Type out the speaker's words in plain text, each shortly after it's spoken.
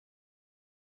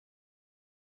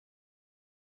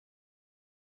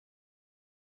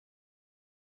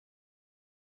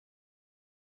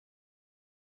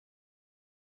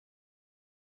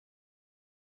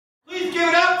Please give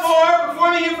it up for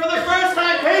performing here for the first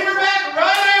time, Paperback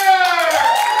Writers!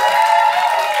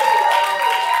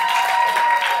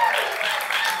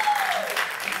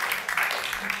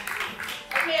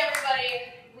 Okay,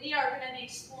 everybody, we are going to be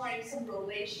exploring some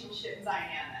relationship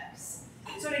dynamics.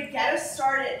 So to get us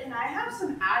started, can I have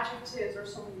some adjectives or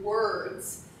some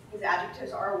words, because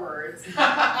adjectives are words,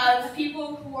 of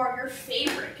people who are your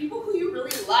favorite, people who you really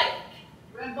like?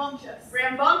 Rambunctious.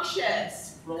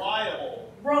 Rambunctious. Reliable.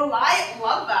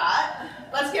 Love that.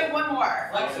 Let's get one more.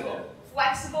 Flexible.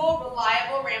 Flexible,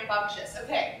 reliable, rambunctious.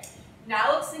 Okay,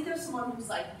 now let's think of someone who's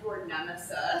like your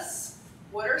nemesis.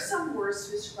 What are some words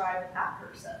to describe that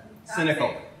person?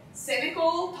 Cynical.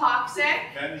 Cynical, toxic.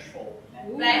 Vengeful.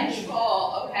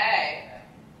 Vengeful, okay.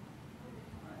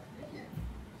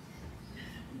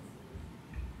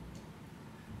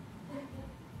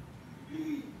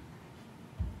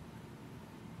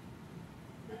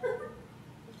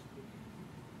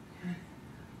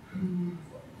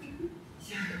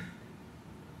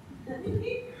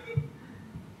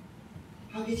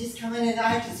 Okay, just come in and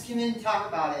just come in and talk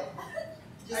about it.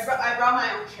 I brought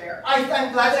my own chair. I'm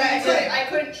glad that you did. I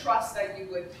couldn't trust that you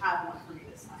would have one for me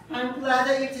this time. I'm glad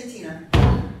that you did, Tina.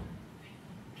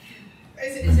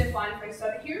 Is it fine if I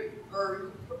study here?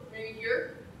 Or maybe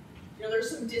here? You know,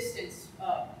 there's some distance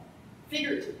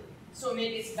figuratively. So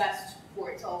maybe it's best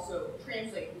for it to also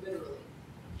translate literally.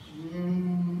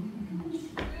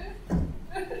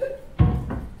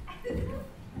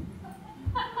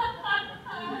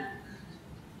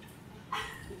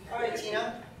 All right,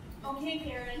 Tina. Okay,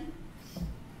 Karen.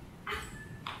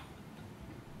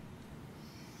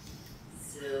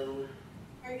 So,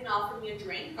 Are you gonna offer me a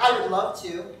drink? I would love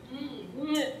to.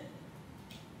 Mm.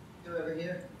 Go over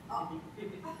here. Oh.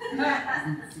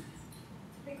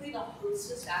 Typically the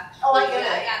hostess actually. Oh, I get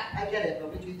it. Yeah. I get it, but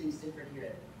we do things different here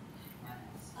at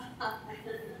my house.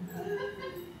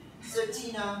 So,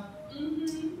 Tina,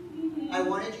 I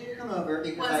wanted you to come over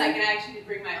because One second, I actually did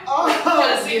bring my own Oh,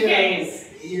 just in case.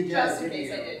 You did. Just in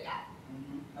case I did, yeah.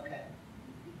 Okay.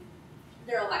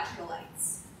 They're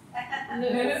electrolytes.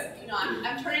 You know,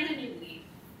 I'm turning a new leaf.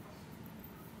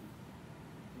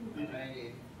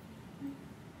 Alrighty.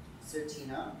 So,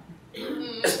 Tina,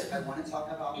 I want to talk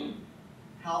about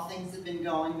how things have been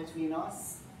going between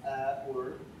us at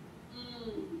work.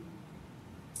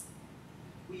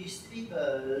 We used to be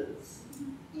buds,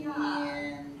 Yeah.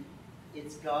 and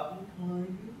it's gotten kind of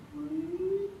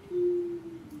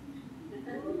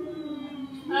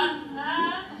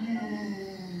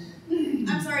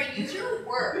I'm sorry, use your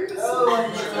words. Oh,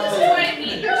 I'm This is trying. what I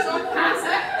mean. You're so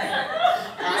passive.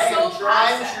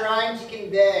 I'm trying to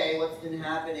convey what's been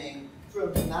happening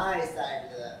from my side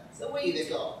of the So what you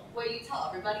tell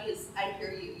everybody is, I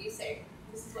hear you. You say,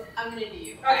 this is what I'm gonna do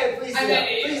you. Okay, please I'm do. gonna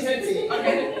do you. Please do.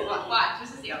 Okay, watch.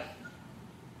 This is you.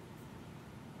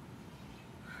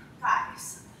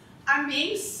 Guys, I'm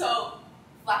being so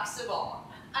flexible.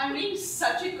 I'm being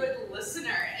such a good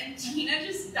listener, and Tina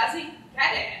just doesn't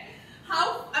get it.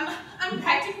 How I'm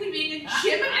practically being a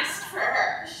gymnast for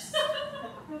her.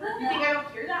 You think I don't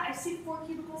hear that? I sit 4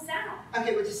 cubicles down.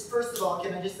 Okay, but just first of all,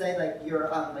 can I just say like your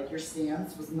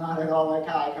stance was not at all like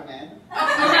how I come in.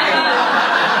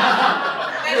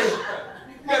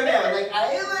 No, like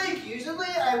I usually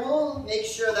I will make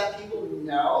sure that people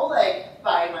know like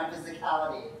by my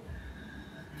physicality.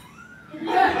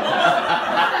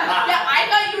 Yeah, I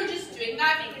thought you were just doing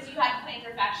that because you had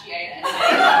plantar fasciitis. I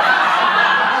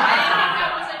didn't think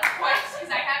that was a choice because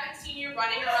I haven't seen you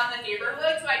running around the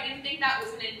neighborhood, so I didn't think that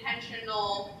was an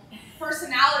intentional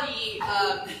personality,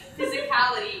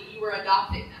 physicality you were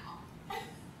adopting now.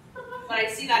 But I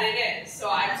see that it is, so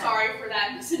I'm sorry for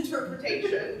that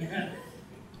misinterpretation.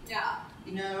 Yeah.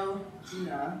 You know,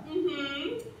 Tina,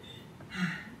 Mm-hmm.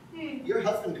 your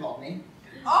husband called me.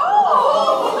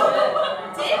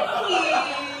 Oh! Did he?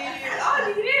 Oh,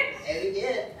 he did. And he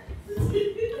did.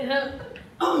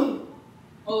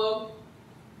 Hello?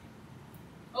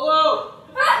 Hello?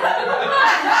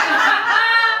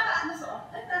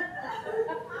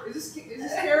 Is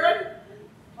this Karen?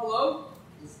 Hello?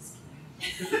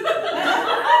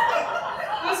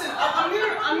 Listen,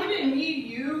 I'm gonna need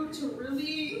you to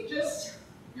really just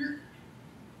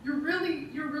you're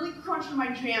really crunching my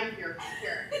jam here,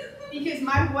 Karen. Because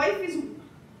my wife is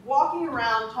walking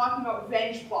around talking about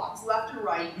revenge plots left and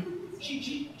right.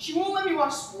 She won't let me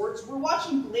watch sports. We're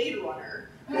watching Blade Runner.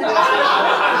 We're watching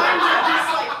all kinds of just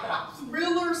like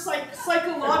thriller,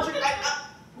 psychological.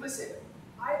 Listen,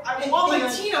 I want my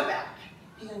Tina back.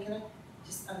 Hang on, can I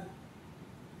just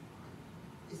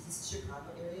is this Chicago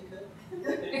area good?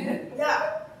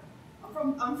 Yeah,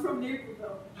 I'm from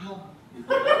Naperville. Oh.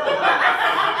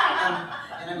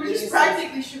 And I'm We're thinking just some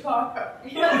East Chicago.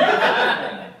 Is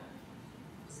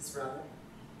this Robert?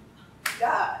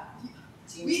 Yeah.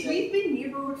 Team We've been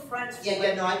neighborhood friends. For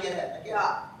Yeah, no, I get it. I get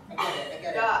Yeah. it. I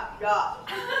get it.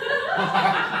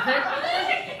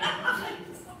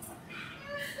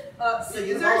 So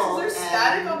Is there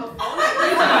static on the phone?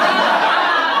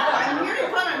 I'm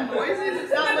hearing kind of noises. It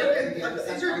sounds like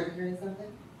Are you hearing something?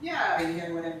 Yeah. Are you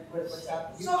hearing what's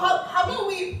happening? So how about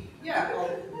we? Yeah.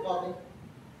 Call me.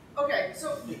 Okay.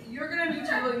 So you're gonna need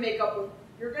to really make up with.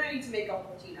 You're gonna need to make up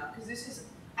with Tina because this is.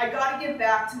 I gotta get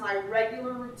back to my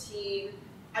regular routine.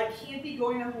 I can't be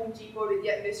going to Home Depot to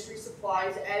get mystery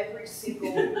supplies every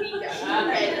single weekend.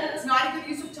 Okay, it's not a good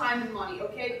use of time and money.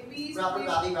 Okay, please. Robbie.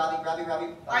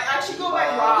 I actually go by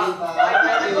Rob.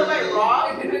 I go by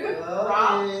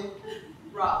Rob.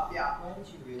 Rob, yeah. Why did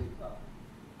you really call?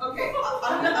 Okay,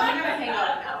 I'm gonna hang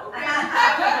up now. Okay.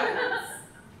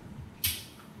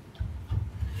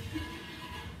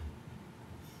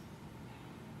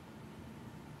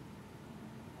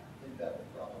 I think that was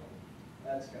probably.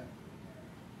 That's good.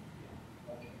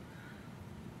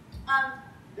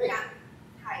 Yeah.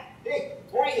 Hi. Hey,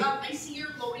 Right, I see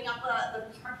you're loading up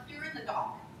the truck here in the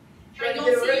dock. I Trying to don't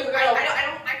get see rid you. of I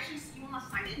don't actually see you on the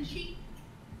sign-in sheet.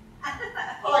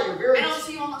 Oh, you're very. I don't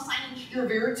see you on the sign-in sheet. You're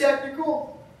very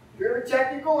technical. Very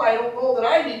technical. I don't know that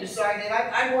I need to sign in.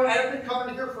 I've been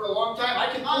coming here for a long time. I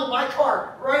can pull my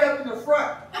car right up in the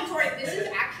front. I'm sorry. This is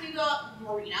actually the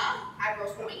marina at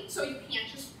Grosse Pointe, so you can't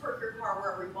just park your car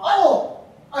wherever you want. Oh,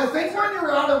 I think when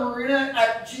you're out of marina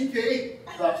at GP,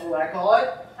 that's what I call it,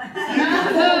 you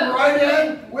can pull right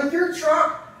in with your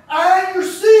truck and your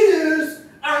Sea-Doos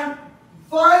and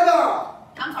vibe out.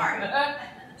 I'm sorry.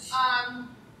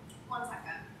 One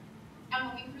second. I'm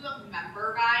looking through the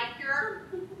member guide here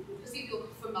to see if you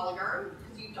look familiar,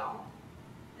 because you don't.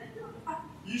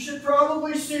 You should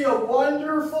probably see a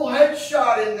wonderful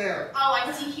headshot in there. Oh,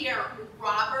 I see here,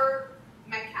 Robert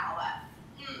McCallum.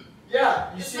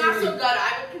 Yeah, you It's see not so me. good.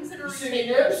 I would consider You see me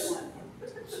retaking nips? this one.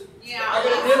 Yeah. I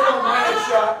got a nip on my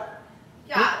headshot.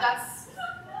 Yeah, that's.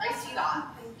 I see that.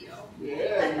 Thank you.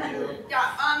 Yeah, you do.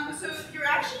 Yeah. So you're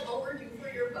actually overdue for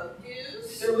your boat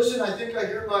dues. Hey, listen, I think I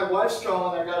hear my wife's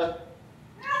calling. I gotta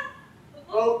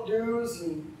boat dues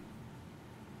and,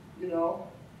 you know.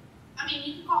 I mean,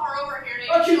 you can call her over here.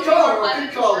 I can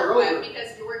call her over.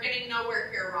 Because we're getting nowhere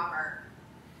here, Robert.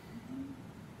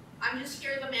 I'm just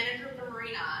here, the manager of the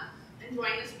marina,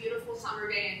 enjoying this beautiful summer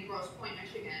day in Grosse Pointe,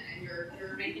 Michigan, and you're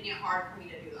making it hard for me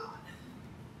to do that.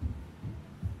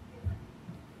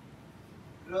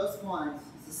 Grosse Pointe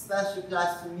is a special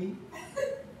place for me.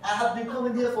 I have been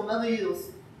coming here for many years.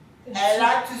 I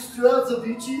like to stroll the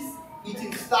beaches. It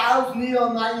inspires me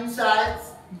on my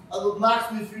insides, and it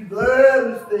makes me feel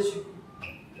very special.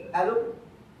 Hello?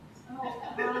 Oh,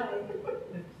 hi.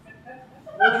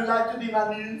 Would you like to be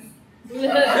my muse?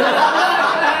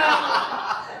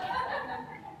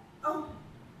 Oh,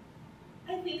 I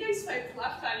think I swiped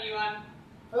left on you on.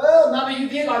 Oh, now that you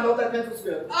did, I love that pencil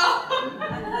skill.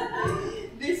 Oh,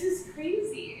 this is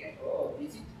crazy. Oh,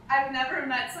 easy. I've never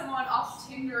met someone off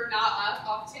Tinder, not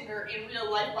off Tinder, in real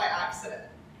life by accident.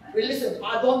 Well, listen,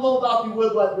 I don't know about the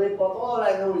World Wide Web, but all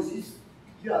I know is this.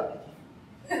 You are beautiful.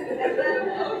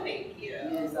 Oh, thank you.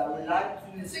 Yes, I would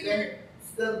like to So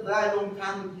spend a very long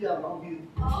time with you among you.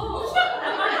 Oh,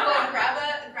 well, grab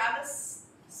a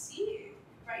seat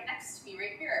right next to me,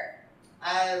 right here.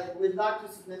 I would like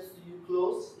to sit next to you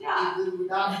close. Yeah. If it would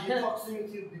have the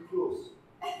proximity to be close.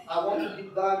 I want to be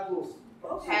very close.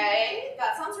 Okay,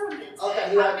 that sounds romantic.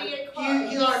 Okay, How do we get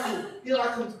close? you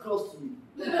like come close to me.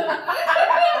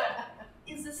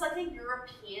 Is this like a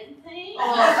European thing?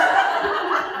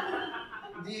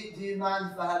 Do you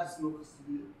mind if I have the smokers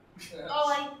to you? Oh,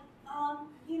 like, are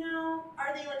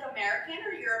they like American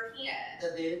or European?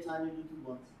 They're tiny little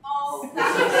ones. Oh,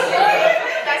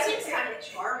 that seems kind of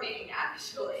charming,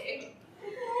 actually.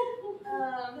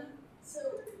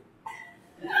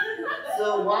 So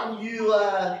when you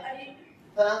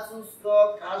pencil stock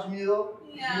cashmere,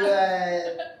 Yeah. you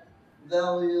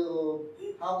very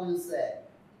how do you say?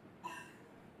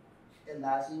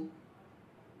 Imagine.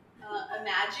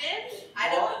 Imagine? I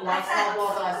That's not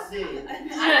what I said.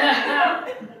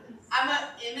 I'm an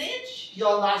image.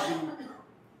 You're imagine.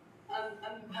 I'm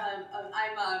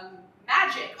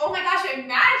magic. Oh my gosh, I'm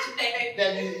magic.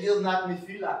 Then you'll make me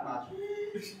feel like magic.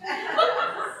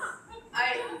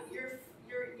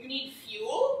 You need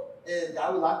fuel? I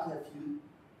would like to have you.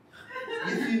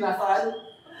 You feel my fire?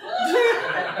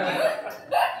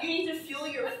 You need to fuel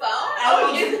your phone?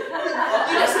 Oh, you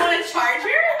just want a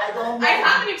charger? I don't know. I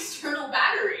have an external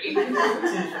battery.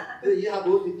 You have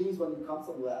all the things when you come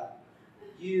somewhere.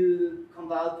 You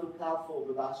come out prepared for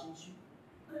relationship.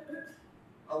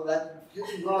 Oh, that you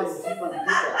go and zip on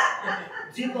zipper.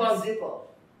 Zipper on zipper.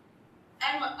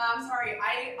 And I'm sorry,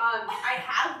 I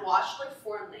have watched like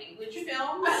foreign language films. They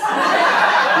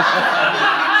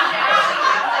actually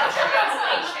have like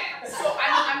translation. So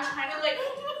I'm trying to like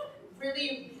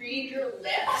really read your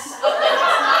lips, but like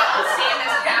it's not the same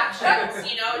as captions,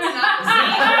 you know? It's not the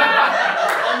same.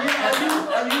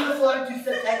 Are you referring to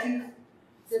subtitles?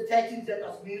 Subtitles that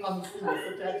are being understood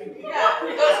with subtitles?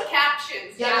 Yeah, those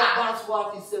captions, Yeah, that's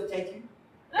what is subtitle.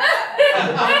 yeah. At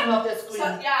the bottom of the screen. So,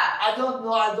 yeah, I don't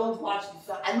know, I don't watch this.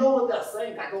 I know what they're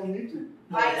saying, I don't need to.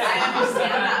 I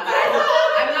understand that, but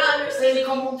I'm not C'est understanding.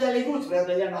 comment allez-vous? Tu vas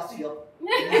bien, merci. Hein.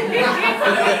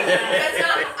 That's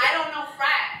not, I don't know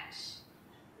French.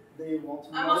 They want to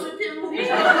I'm know. also doing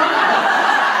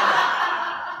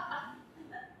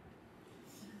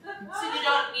So you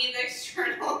don't need the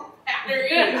external battery.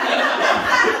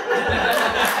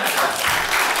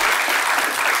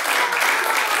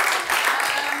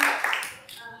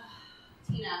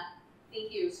 Tina,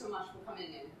 thank you so much for coming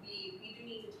in. We do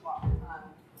need to talk.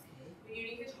 We do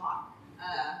need to talk.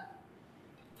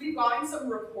 We've gotten some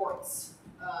reports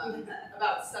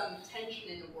about some tension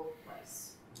in the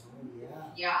workplace. Oh, yeah.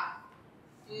 Yeah.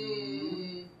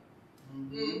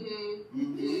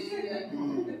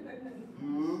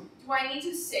 Do I need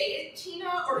to say it,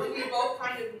 Tina, or do we both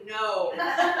kind of know?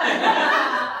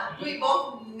 Do we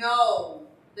both know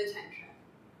the tension?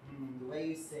 The way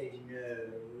you say no.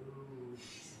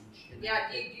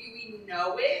 Yeah, do we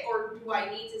know it, or do I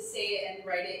need to say it and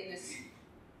write it in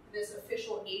this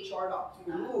official HR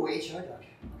document? Ooh, HR doc.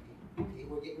 Okay,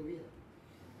 we're getting real.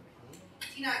 Okay.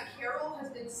 Tina, Carol has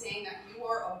been saying that you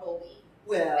are a bully.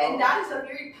 Well. And that is a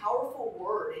very powerful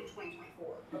word in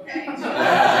 2024, okay?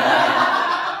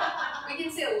 We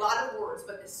can say a lot of words,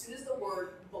 but as soon as the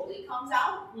word bully comes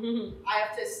out, I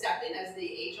have to step in as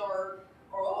the HR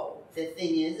RO. The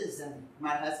thing is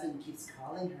my husband keeps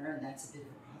calling her, and that's a bit of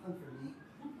a problem for me.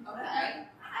 Okay.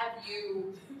 Have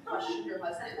you questioned your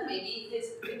husband? Maybe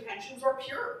his intentions are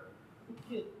pure.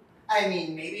 I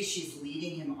mean, maybe she's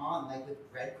leading him on, like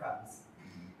with breadcrumbs.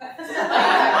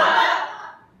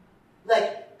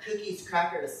 Like cookies,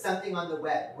 crackers, something on the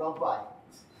web, worldwide.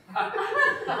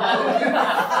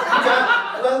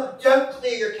 Don't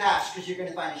clear your cache, because you're going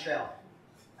to find a trail.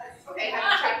 Okay, have you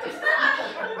checked his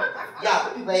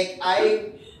Yeah, like,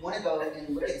 I want to go and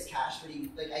look at his cache,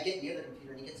 but I get near the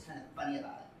computer and he gets kind of funny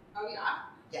about it. Oh, yeah?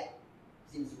 Yeah,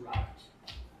 seems right.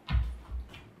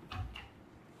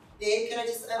 Babe, can I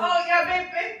just, Oh yeah,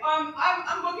 babe. I'm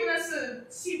booking us a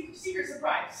secret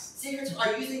surprise. Secrets,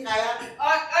 are you using kayak?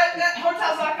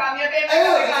 Hotels.com. Yeah, babe. I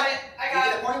got it. Did you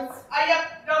get the points? Yep.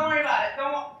 Don't worry about it.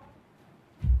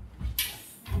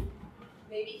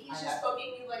 Maybe he's just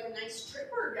booking you like a nice trip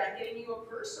or getting you a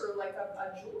purse or like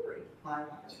a jewelry. My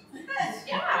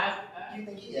Yeah. Do you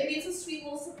think he Maybe did? it's a sweet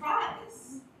little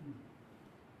surprise.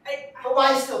 But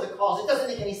why still the calls? It doesn't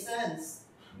make any sense.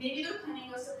 Maybe they're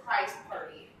planning a surprise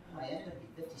party. Oh, I am going to be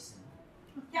 50 soon.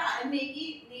 Yeah, and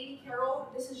maybe Carol,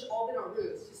 this has all been a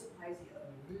ruse to surprise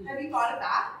you. Have you thought of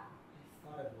that?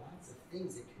 I've thought of lots of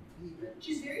things it could be, but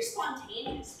She's very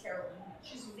spontaneous, Carol.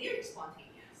 She's very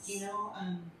spontaneous. you know,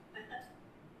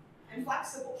 And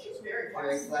flexible. She's very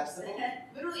very flexible. flexible.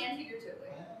 Literally and figuratively.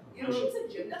 Wow. You know, she was a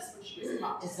gymnast when she was a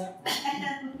mom. Is that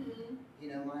right? Mhm. You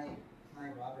know, my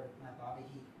Robert, my Bobby,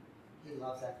 he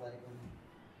loves athletic women.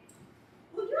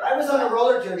 Well, you're I was on a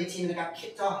roller derby team and I got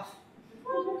kicked off.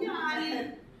 Oh, yeah, I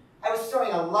mean. I was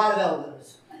throwing a lot of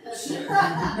elbows.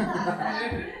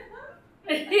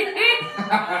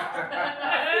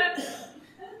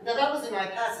 Now that was in my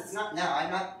past, it's not now.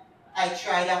 I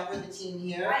tried out for the team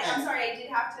here. I'm sorry, I did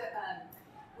have to,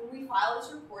 when we file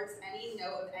these reports, any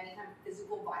note of any kind of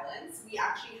physical violence, we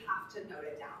actually have to note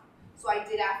it down. So I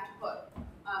did have to put,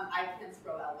 I can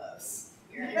throw elbows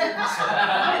here. And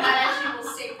that actually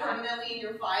will stay permanently in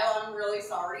your file. I'm really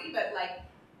sorry, but like,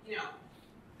 you know,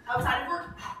 outside of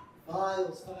work.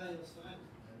 Files.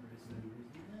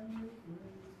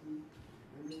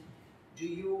 Do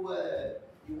you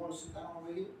want to sit down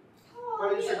over here? Why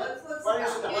don't you sit down? Let's Why don't you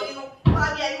sit sit down. down? Yeah, you know,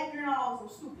 I hope you're not on some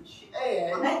stupid shit.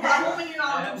 Hey, I'm hoping you're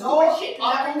not on some no, stupid shit. 'Cause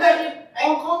Uncle every time Nick,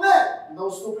 Uncle Nick. No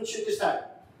stupid shit this time.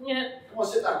 Yeah. Come on,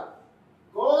 sit down.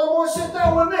 Come on, sit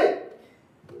down with me.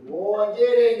 Come on,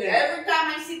 get in there. Every time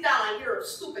I sit down, I hear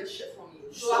stupid shit from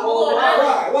you. So I'm a So, little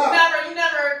nervous. why? You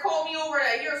never call me over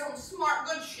to hear some smart,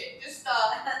 good shit. Just,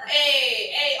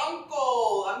 hey,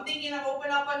 uncle, I'm thinking of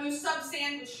opening up a new sub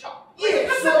sandwich shop. Yeah,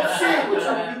 sub sandwich.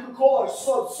 I mean, you could call it a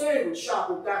sub sandwich shop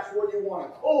if that's what you want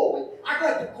to call it. I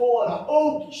like to call it a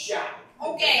hoagie shop.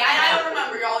 Okay, I don't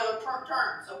remember all your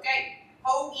terms, okay?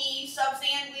 hoagie, sub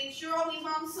sandwich. You're always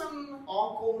on some.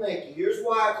 Uncle Nicky, here's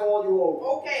why I called you over.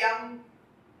 Okay, I'm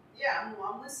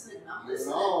listening. I'm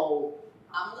listening. No,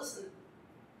 I'm listening.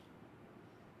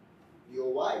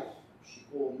 your wife, she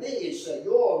called me and said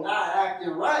you're not acting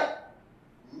right.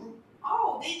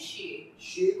 Oh, did she?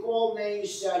 She called me and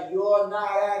said you're not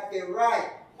acting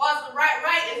right. Well,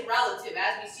 right is relative,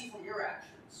 as we see from your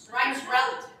actions. Right is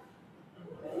relative.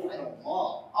 I don't know.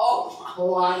 Oh.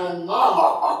 Oh, I don't know.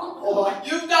 Oh.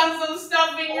 You've done some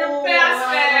stuff in your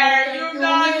past there. You've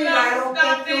done some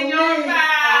stuff in your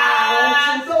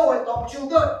past. Don't you do it. Don't you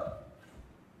do it.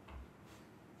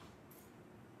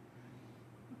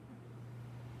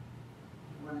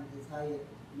 I wanted to tell you,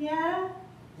 Yeah?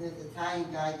 there's an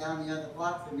Italian guy down the other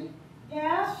block from me.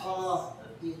 Yeah? Oh,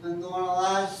 he's been doing a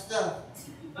lot of stuff.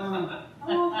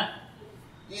 Oh.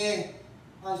 Yeah,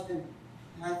 husband.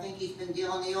 I think he's been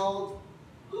dealing the old.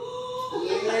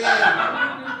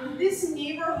 Yeah. This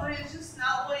neighborhood is just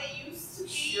not what it used to be.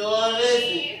 Sure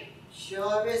isn't.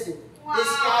 Sure isn't. Wow. This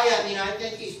guy, I mean, I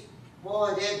think he's,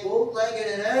 they're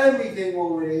bootlegging and everything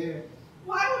over there.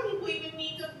 Why would people even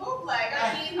need to bootleg? I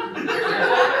mean, there's a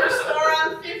corner store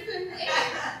on 5th and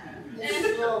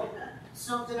 8th. It's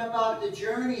something about the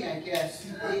journey, I guess.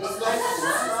 The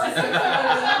excitement.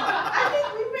 I think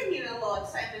we've been getting a little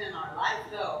excitement in our life,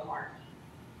 though, Mark.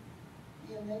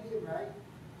 Yeah, maybe you're right.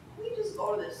 We just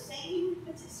go to the same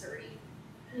patisserie.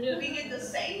 Yeah. We get the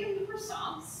same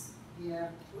croissants. Yeah.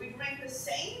 We drink the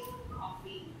same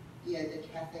coffee. Yeah, the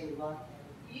cafe latte.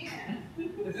 Yeah. I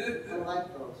like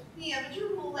those. Yeah, but you're a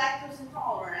little lactose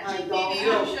intolerant. I think don't maybe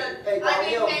you. you should. Hey, I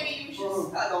think don't maybe you should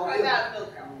don't cut you. out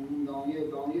milk. Don't you.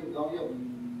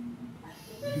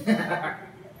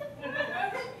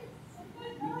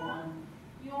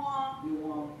 You want? You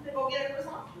want. To go get a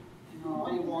croissant? No,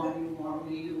 you want me.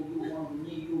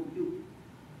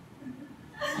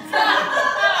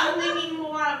 I'm thinking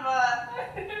more of a.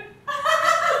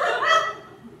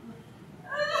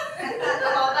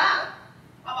 How about that?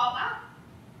 How about that?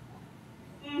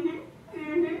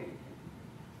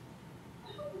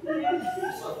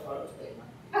 So Thursday,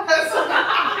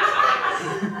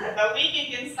 The weekend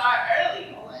can start early.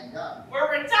 oh my God. We're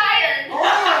retired. Oh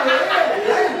yeah.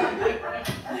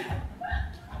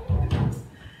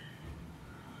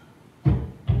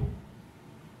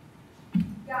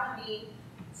 Yeah, honey.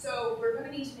 So we're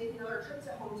gonna need to make another trip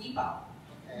to Home Depot.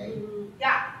 Okay.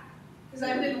 Yeah, because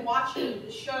I've been watching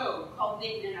the show called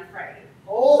Naked and Afraid.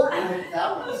 Oh,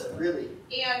 that one's really.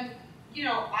 And, you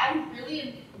know, I really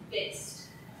am convinced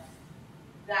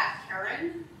that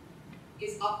Karen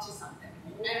is up to something.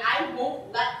 And I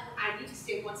won't let her, I need to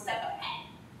stay one step ahead.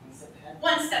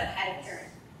 One step ahead of Karen.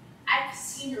 I've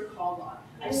seen your call log.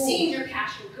 I've seen your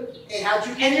cash and cookies. Hey, how'd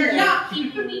you get And in you're there? not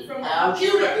keeping me from the How'd you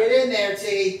computer. get in there,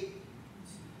 T?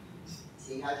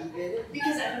 T, how'd you get it?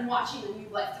 Because I've been watching a new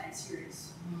Lifetime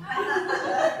series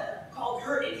called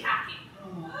Hurt and Hacking.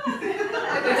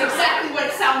 That's exactly what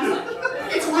it sounds like.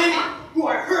 It's women who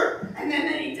are hurt and then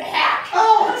they need to hack.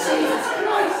 Oh, Jesus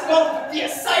Christ! Both via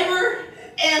cyber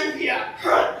and via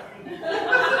hurt.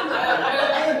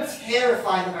 I am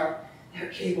terrified of our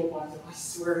cable bundle, I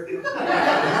swear to God.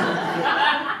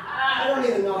 I don't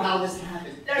even know how this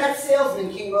happened. That salesman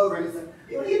came over and he's like,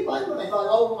 "Hey, what do you like?" And I thought,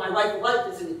 oh, my wife will like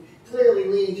this, and it's clearly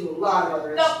leading to a lot of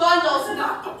other The issues. bundle's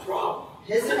not the problem.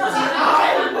 Isn't it?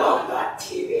 I love that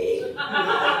TV.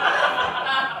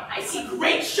 I see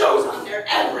great shows on there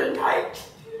every night.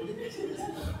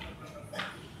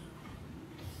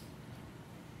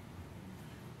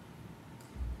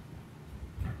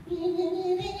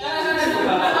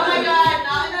 Oh my God,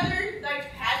 not another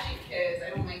like pageant kids. I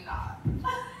don't like that.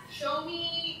 Show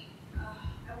me.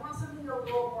 I want something a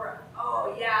little more.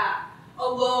 Oh yeah,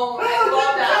 Alone. I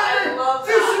love that. I love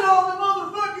Fishing that. on the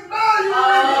motherfucking bayou!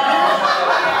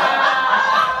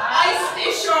 Ice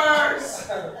fishers.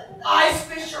 Ice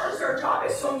fishers. Their job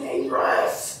is so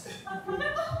dangerous.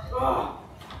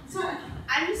 So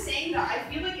I'm just saying that I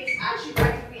feel like it's actually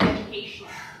practically educational.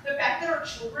 The fact that our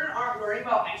children aren't learning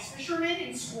about ice fishermen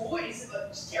in school is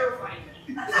just terrifying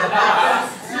to me. Yes,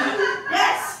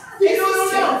 This no,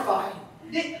 is terrifying.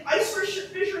 The ice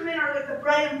fishermen are like the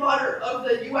bread and butter of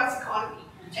the U.S. economy,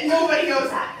 and nobody knows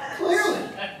that. Clearly.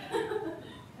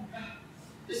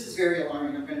 This is very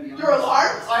alarming, I'm going to be honest. You're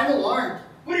alarmed? I'm alarmed.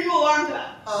 What are you alarmed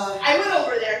about? I I went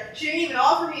over there. She didn't even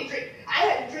offer me a drink. I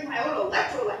had to drink my own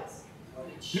electrolytes.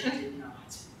 She did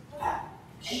not.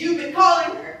 And you've been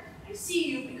calling her. I see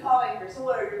you've been calling her. So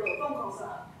what are your little phone calls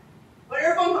up? What are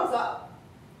your phone calls up?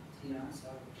 Tina, I'm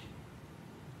sorry.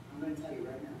 I'm going to tell you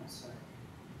right now, I'm sorry.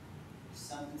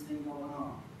 Something's been going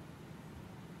on.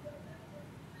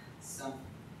 Something.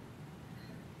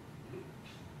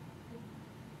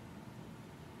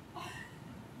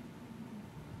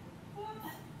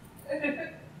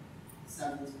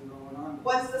 Something's been going on.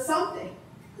 What's the something?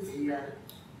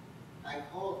 I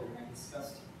called her and I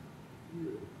discussed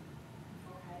you.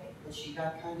 Okay. But she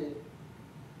got kind of.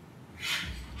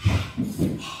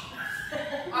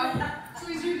 So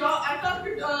is your dog? I thought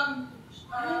your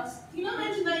Tina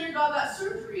mentioned that your dog got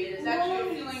surgery and is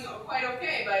actually feeling quite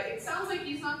okay, but it sounds like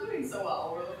he's not doing so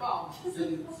well over the phone. So are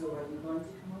you going to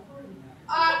come over or not? I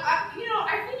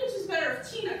think it's just better if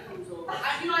Tina comes over.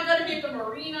 I gotta get the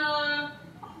marina.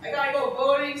 I gotta go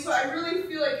boating, so I really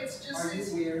feel like it's just. Are you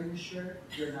wearing a shirt?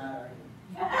 You're not, are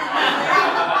you? Am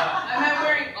I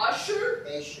wearing a shirt?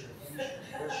 A shirt.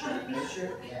 What shirt? A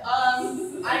shirt? Yeah.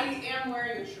 I am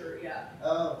wearing a shirt, yeah.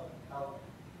 Oh.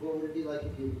 What would it be like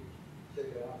if you took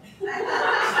it off? I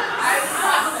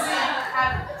probably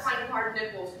have kind of hard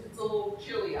nipples because it's a little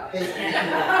chilly out. Hey,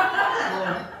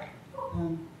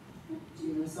 do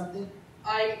you know something?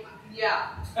 Yeah.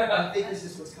 I think this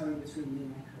is what's coming between me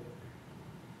and my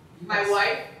coworker. My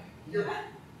wife? Yeah.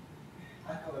 I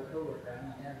call her coworker, I'm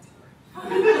not married to her.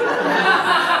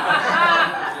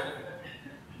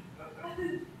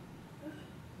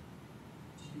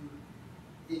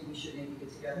 Do you think we should maybe get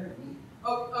together and meet?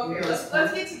 Oh, okay, let's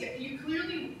get together. You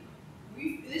clearly,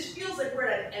 this feels like we're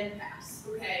at an impasse,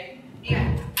 okay?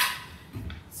 And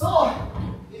So,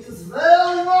 it is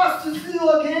very nice to see you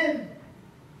again.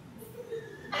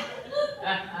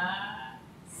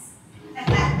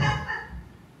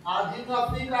 I did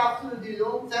not think after the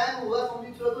long time we were from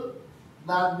each other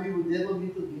that we would never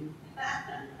meet again.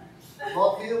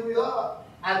 But here we are,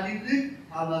 and you look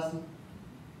handsome.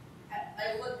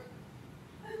 I look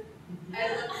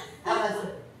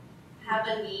Handsome. have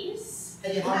a niece.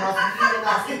 Hey,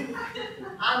 handsome.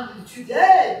 And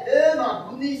today, oh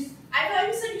my goodness. I thought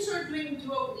you said you started doing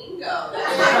Duolingo.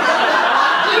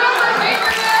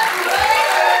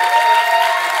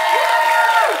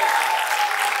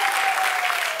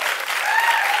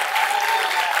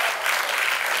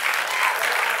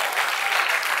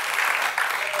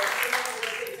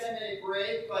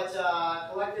 But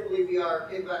collectively we are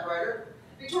Paperback Writer.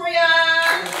 Victoria!